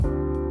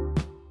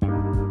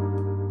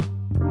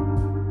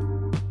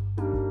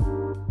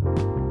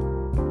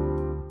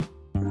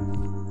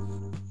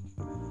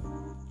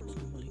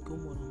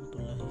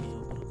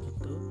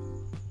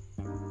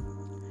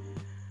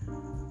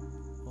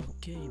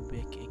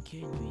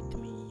again with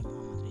me,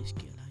 Muhammad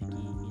Rizky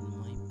lagi in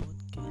my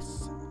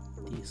podcast.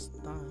 This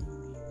time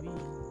we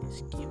will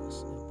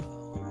discuss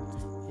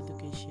about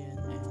education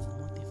and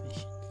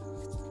motivation.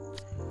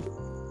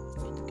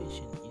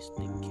 Education is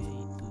the key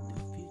to the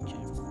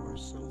future for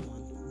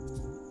someone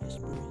who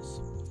aspires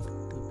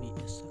to be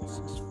a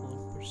successful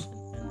person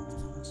and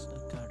has a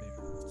career.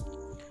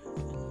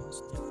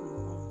 Almost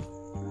everyone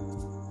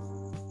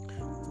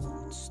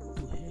wants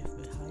to have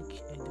a high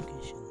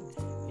education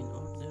in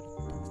order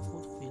to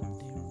fulfill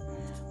their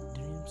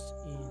dreams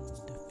in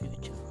the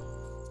future.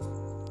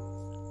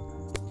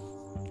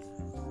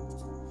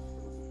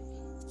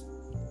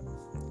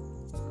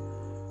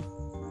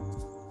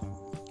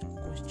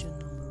 Question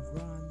number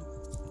one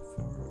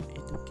for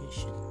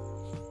education.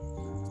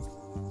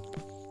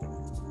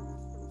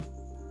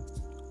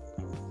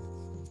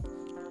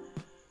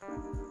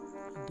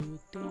 Do you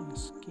think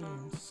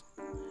skills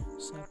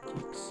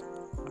subjects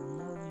are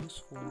more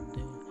useful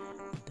than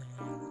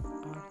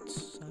arts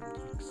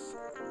subjects?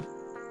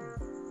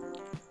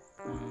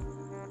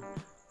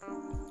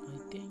 I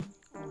think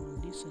all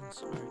lessons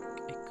are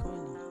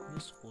equally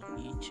useful.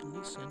 Each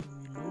lesson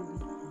we learn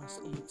has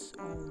its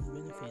own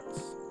benefits.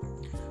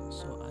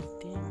 So I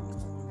think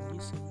all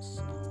lessons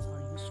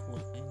are useful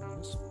and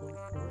useful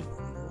for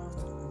everyone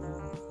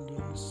who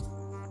learns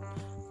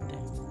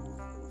them.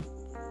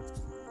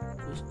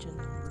 Question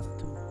number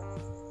two.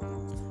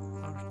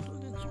 Are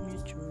students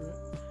mature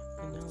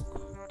enough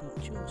to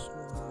choose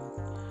what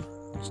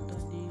they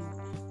study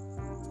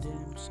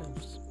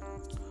themselves,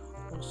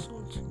 or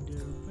should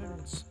their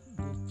parents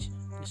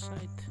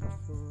decide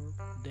for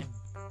them?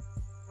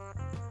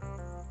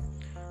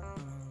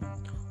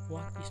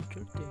 What is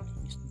certain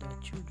is that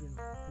children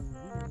who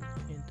will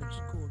enter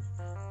school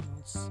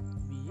must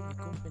be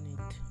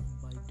accompanied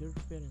by their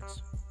parents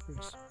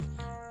first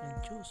and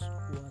choose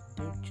what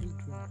their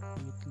children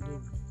will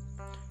learn.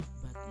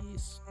 But it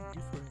is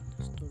different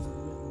story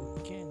when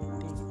we can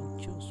think and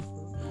choose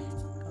for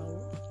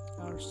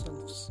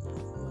ourselves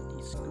what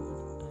is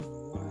good and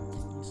what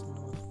is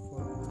not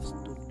for us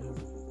to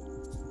learn.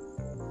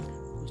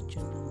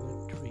 Question number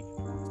three.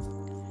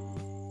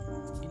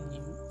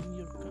 In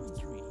your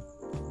country,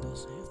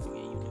 does having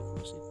a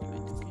university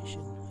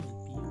education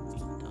help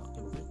you in a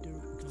better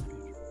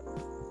career?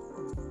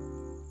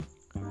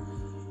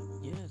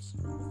 Yes,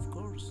 of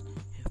course,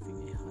 having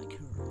a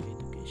higher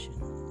education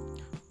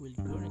will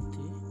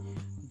guarantee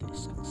the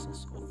success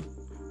of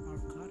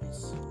our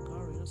careers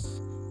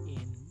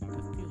in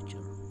the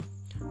future.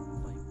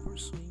 By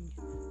pursuing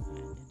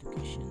an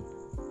education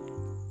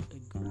and a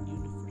good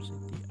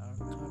university, our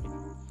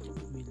career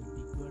will be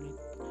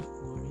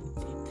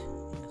guaranteed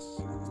as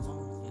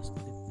long as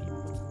the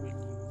people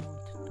really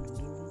want to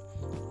learn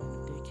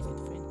and take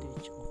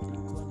advantage of the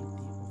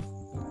quality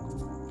of a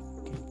good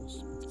campus.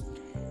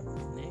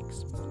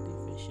 Next,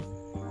 motivation.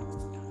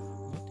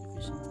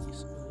 Motivation is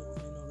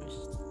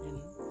an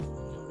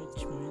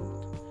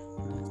encouragement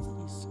that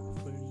is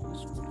very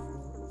useful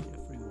for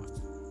everyone.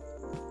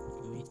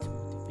 With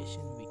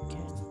motivation, we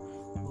can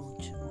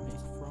bounce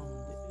back from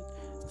the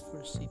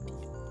adversity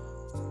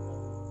or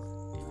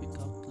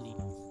difficulty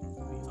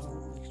we are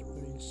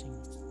experiencing.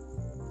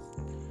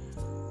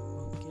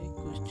 Okay,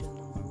 question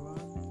number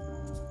one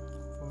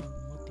for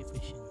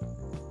motivation.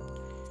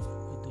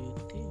 Do you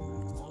think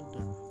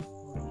older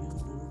or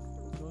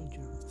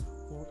younger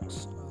works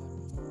are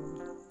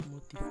more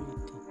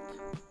motivated?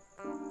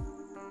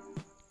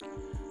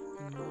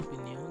 In my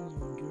opinion,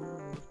 younger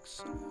works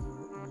are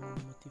more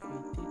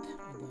motivated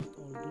than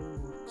older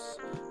works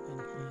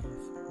and have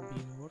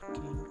been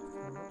working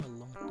for a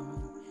long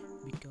time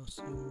because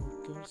young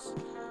workers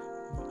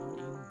are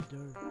in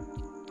their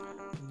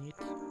need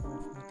of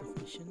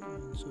motivation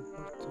and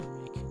support to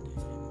make them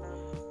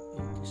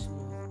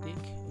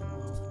enthusiastic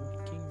about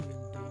working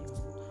while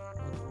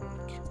they are at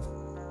work.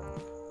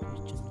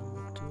 Question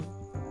number two.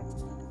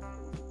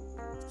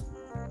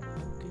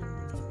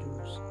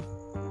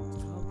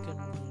 How can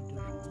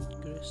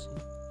managers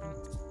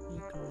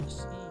increase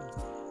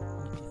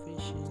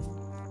motivation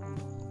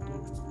among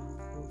their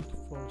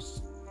workforce?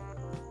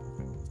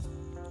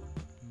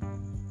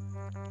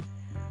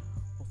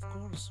 Of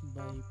course,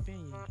 by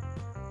paying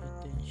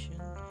attention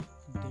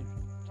to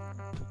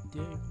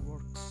their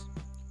works.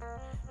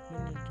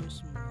 Managers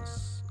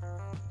must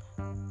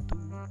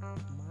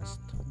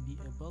be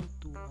able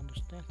to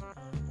understand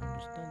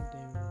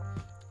their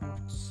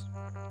works.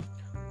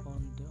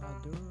 On the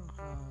other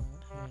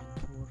hand,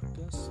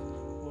 works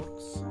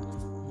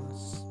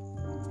must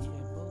be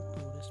able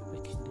to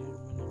respect their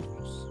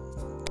managers.